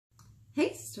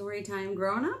Hey, Storytime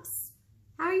grown-ups.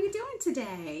 How are you doing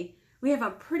today? We have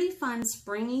a pretty fun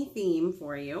springy theme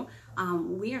for you.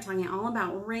 We are talking all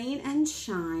about rain and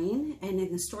shine, and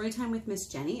in the Storytime with Miss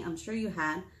Jenny, I'm sure you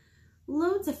had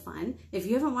loads of fun. If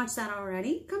you haven't watched that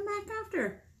already, come back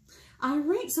after. All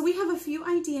right, so we have a few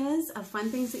ideas of fun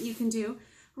things that you can do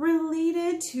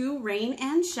related to rain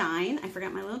and shine. I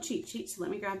forgot my little cheat sheet, so let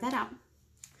me grab that out.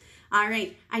 All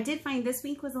right, I did find this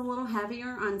week was a little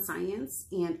heavier on science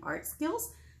and art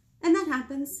skills, and that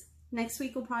happens. Next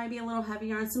week will probably be a little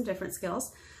heavier on some different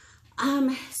skills.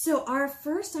 So our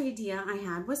first idea I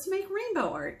had was to make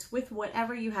rainbow art with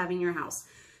whatever you have in your house.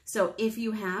 So if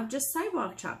you have just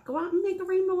sidewalk chalk, go out and make a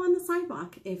rainbow on the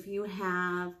sidewalk. If you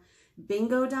have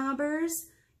bingo daubers,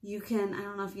 you can, I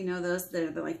don't know if you know those,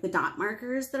 they're like the dot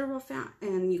markers that are real fat,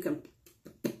 and you can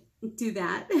do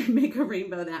that and make a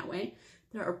rainbow that way.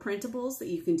 There are printables that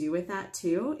you can do with that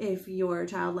too if your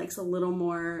child likes a little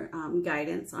more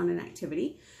guidance on an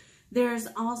activity. There's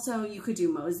also, you could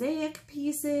do mosaic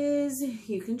pieces.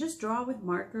 You can just draw with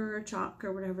marker or chalk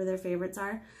or whatever their favorites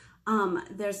are.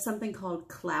 There's something called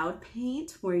cloud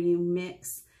paint where you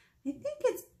mix, I think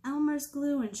it's Elmer's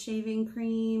glue and shaving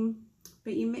cream,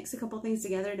 but you mix a couple things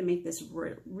together to make this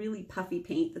really puffy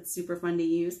paint that's super fun to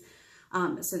use.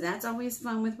 So that's always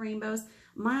fun with rainbows.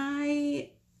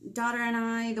 My daughter and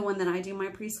I, the one that I do my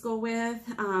preschool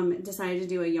with, decided to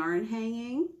do a yarn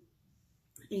hanging,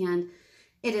 and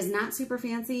it is not super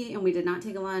fancy and we did not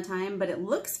take a lot of time, but it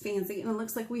looks fancy and it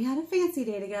looks like we had a fancy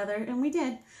day together, and we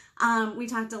did. We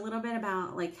talked a little bit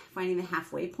about like finding the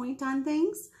halfway point on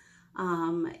things,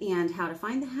 and how to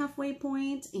find the halfway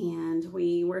point, and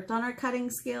we worked on our cutting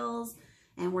skills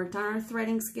and worked on our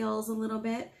threading skills a little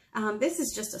bit. This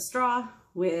is just a straw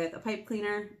with a pipe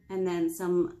cleaner and then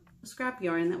some scrap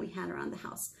yarn that we had around the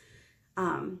house.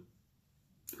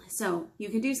 So you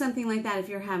can do something like that if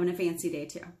you're having a fancy day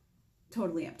too.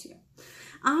 Totally up to you.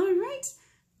 All right.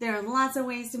 There are lots of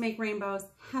ways to make rainbows.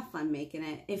 Have fun making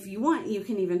it. If you want, you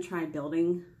can even try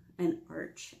building an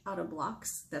arch out of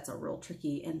blocks. That's a real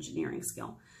tricky engineering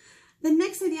skill. The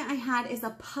next idea I had is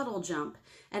a puddle jump,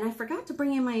 and I forgot to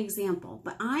bring in my example,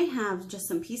 but I have just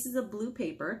some pieces of blue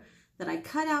paper that I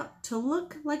cut out to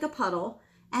look like a puddle,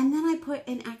 and then I put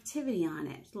an activity on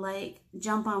it, like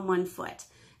jump on 1 foot.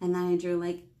 And then I drew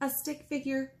like a stick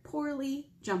figure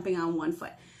poorly jumping on 1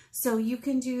 foot. So you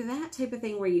can do that type of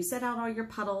thing where you set out all your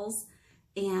puddles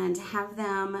and have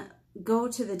them go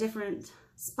to the different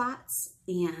spots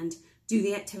and do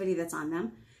the activity that's on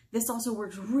them. This also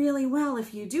works really well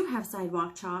if you do have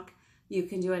sidewalk chalk. You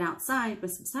can do it outside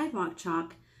with some sidewalk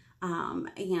chalk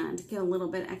and get a little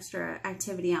bit extra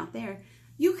activity out there.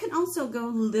 You can also go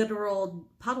literal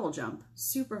puddle jump,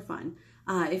 super fun.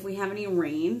 If we have any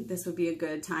rain, this would be a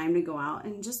good time to go out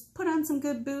and just put on some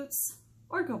good boots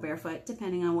or go barefoot,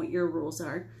 depending on what your rules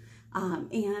are,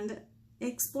 and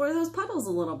explore those puddles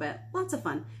a little bit. Lots of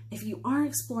fun. If you are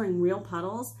exploring real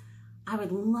puddles, I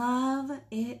would love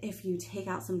it if you take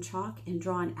out some chalk and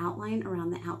draw an outline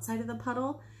around the outside of the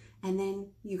puddle, and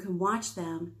then you can watch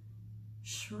them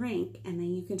shrink, and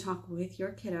then you can talk with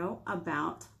your kiddo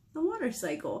about the water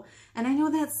cycle. And I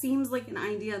know that seems like an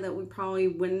idea that we probably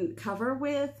wouldn't cover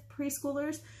with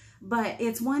preschoolers, but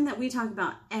it's one that we talk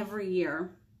about every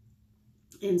year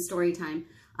in Storytime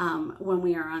when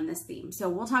we are on this theme. So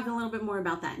we'll talk a little bit more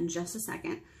about that in just a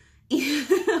second.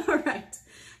 All right,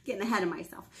 getting ahead of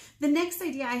myself. The next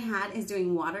idea I had is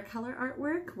doing watercolor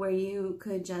artwork where you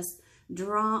could just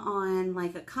draw on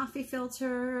like a coffee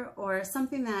filter or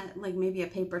something that like maybe a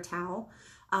paper towel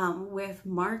with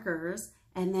markers,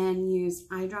 and then use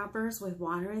eyedroppers with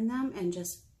water in them and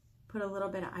just put a little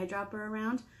bit of eyedropper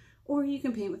around. Or you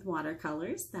can paint with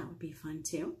watercolors. That would be fun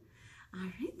too. All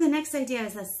right, the next idea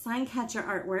is a sign catcher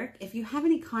artwork. If you have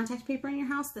any contact paper in your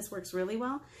house, this works really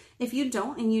well. If you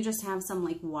don't and you just have some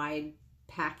like wide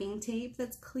packing tape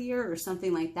that's clear or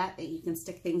something like that that you can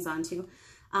stick things onto.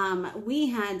 We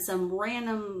had some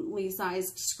randomly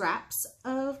sized scraps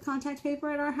of contact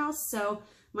paper at our house, so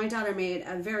my daughter made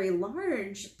a very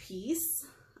large piece,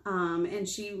 and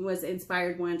she was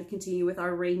inspired, wanted to continue with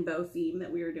our rainbow theme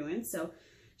that we were doing. So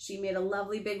she made a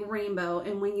lovely big rainbow,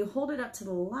 and when you hold it up to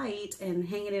the light and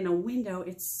hang it in a window,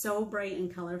 it's so bright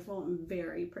and colorful and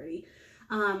very pretty.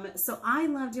 So I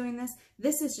love doing this.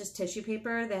 This is just tissue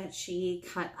paper that she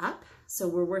cut up. So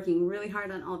we're working really hard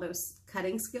on all those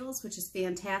cutting skills, which is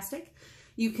fantastic.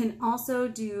 You can also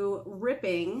do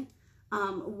ripping,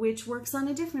 which works on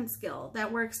a different skill.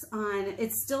 That works on,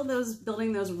 it's still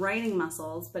building those writing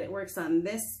muscles, but it works on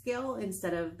this skill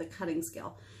instead of the cutting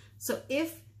skill. So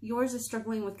if yours is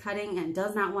struggling with cutting and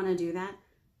does not want to do that,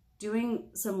 doing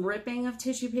some ripping of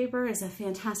tissue paper is a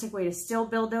fantastic way to still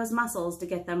build those muscles to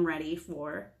get them ready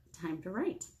for time to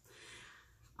write.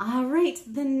 All right,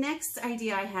 the next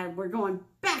idea I had, we're going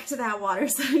back to that water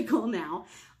cycle now.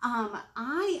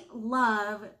 I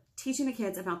love teaching the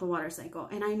kids about the water cycle,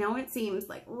 and I know it seems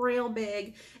like real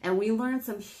big, and we learn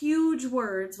some huge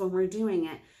words when we're doing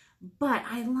it, but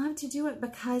I love to do it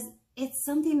because it's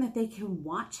something that they can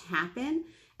watch happen,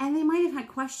 and they might have had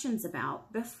questions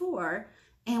about before,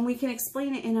 and we can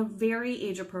explain it in a very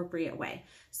age-appropriate way.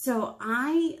 So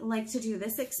I like to do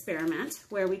this experiment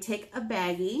where we take a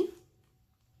baggie,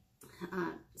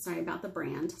 sorry about the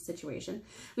brand situation.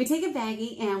 We take a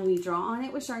baggie and we draw on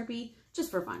it with Sharpie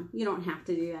just for fun. You don't have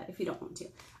to do that if you don't want to.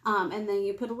 And then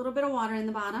you put a little bit of water in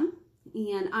the bottom,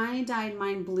 and I dyed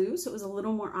mine blue so it was a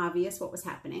little more obvious what was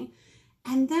happening.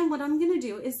 And then what I'm going to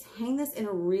do is hang this in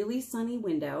a really sunny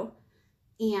window,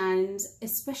 and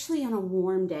especially on a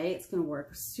warm day, it's going to work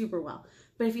super well.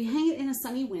 But if you hang it in a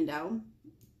sunny window,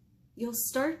 you'll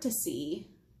start to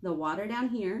see the water down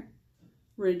here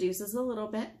reduces a little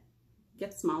bit,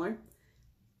 gets smaller,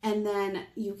 and then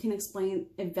you can explain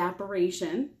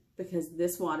evaporation because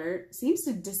this water seems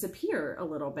to disappear a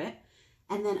little bit,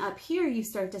 and then up here you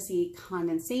start to see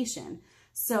condensation.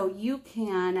 So you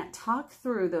can talk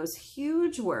through those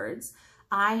huge words.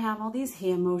 I have all these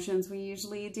hand motions we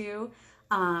usually do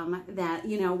that,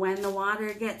 you know, when the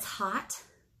water gets hot,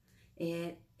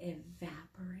 it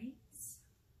evaporates,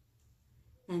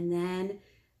 and then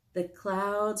the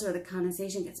clouds or the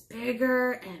condensation gets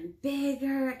bigger and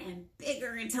bigger and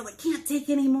bigger until it can't take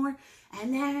anymore.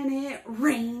 And then it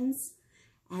rains.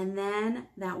 And then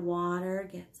that water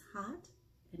gets hot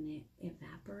and it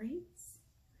evaporates.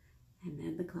 And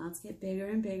then the clouds get bigger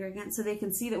and bigger again. So they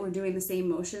can see that we're doing the same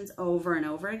motions over and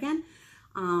over again.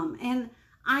 And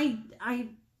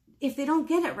if they don't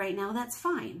get it right now, that's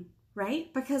fine,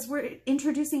 right? Because we're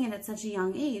introducing it at such a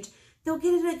young age. They'll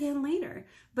get it again later,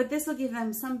 but this will give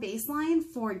them some baseline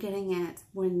for getting it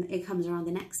when it comes around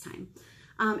the next time.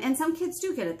 And some kids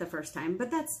do get it the first time,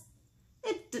 but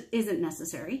it isn't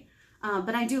necessary.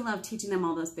 But I do love teaching them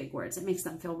all those big words. It makes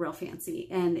them feel real fancy.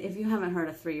 And if you haven't heard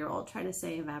a 3-year-old try to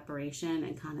say evaporation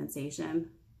and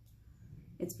condensation,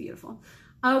 it's beautiful.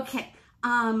 Okay,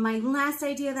 my last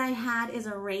idea that I had is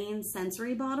a rain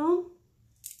sensory bottle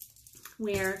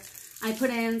where I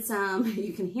put in some,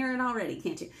 you can hear it already,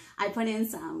 can't you? I put in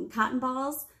some cotton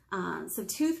balls, some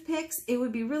toothpicks. It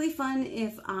would be really fun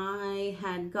if I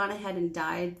had gone ahead and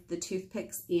dyed the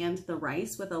toothpicks and the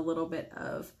rice with a little bit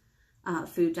of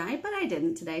food dye, but I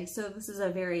didn't today. So this is a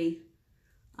very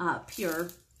pure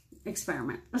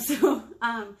experiment. So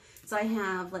I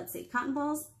have, let's see, cotton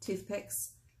balls,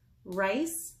 toothpicks,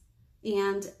 rice,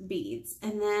 and beads.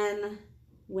 And then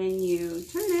when you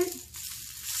turn it,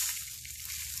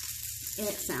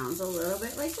 it sounds a little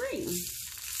bit like rain.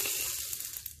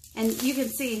 And you can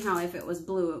see how if it was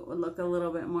blue, it would look a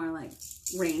little bit more like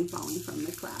rain falling from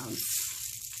the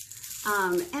clouds.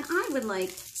 And I would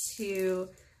like to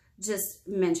just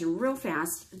mention real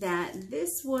fast that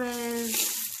this was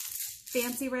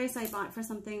fancy rice I bought for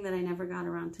something that I never got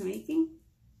around to making.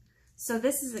 So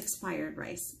this is expired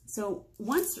rice. So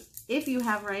if you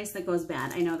have rice that goes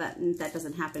bad, I know that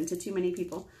doesn't happen to too many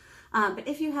people, but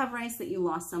if you have rice that you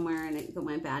lost somewhere and it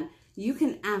went bad, you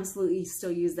can absolutely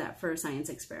still use that for science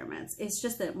experiments. It's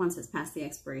just that once it's past the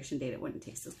expiration date, it wouldn't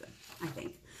taste as good, I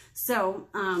think. So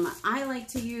I like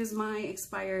to use my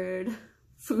expired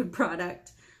food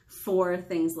product for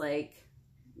things like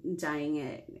dyeing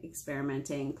it,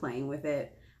 experimenting, playing with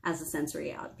it as a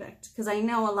sensory object. Because I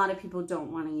know a lot of people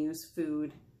don't want to use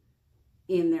food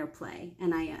in their play,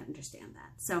 and I understand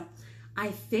that. So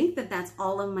I think that that's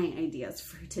all of my ideas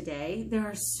for today. There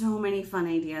are so many fun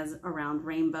ideas around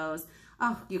rainbows.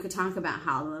 Oh, you could talk about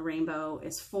how the rainbow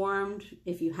is formed.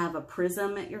 If you have a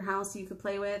prism at your house you could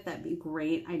play with, that'd be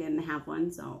great. I didn't have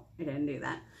one, so I didn't do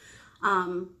that.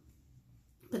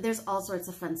 But there's all sorts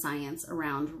of fun science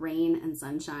around rain and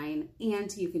sunshine,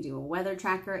 and you can do a weather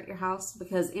tracker at your house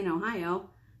because in Ohio,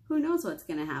 who knows what's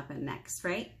going to happen next,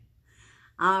 right?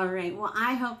 All right, well,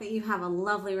 I hope that you have a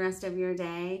lovely rest of your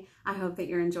day. I hope that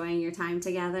you're enjoying your time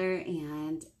together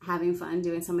and having fun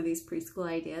doing some of these preschool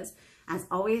ideas. As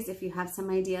always, if you have some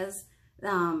ideas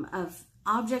of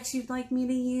objects you'd like me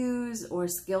to use or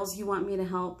skills you want me to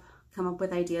help come up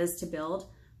with ideas to build,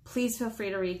 please feel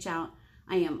free to reach out.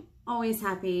 I am always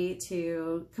happy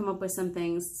to come up with some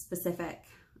things specific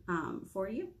for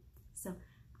you. So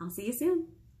I'll see you soon.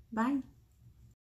 Bye.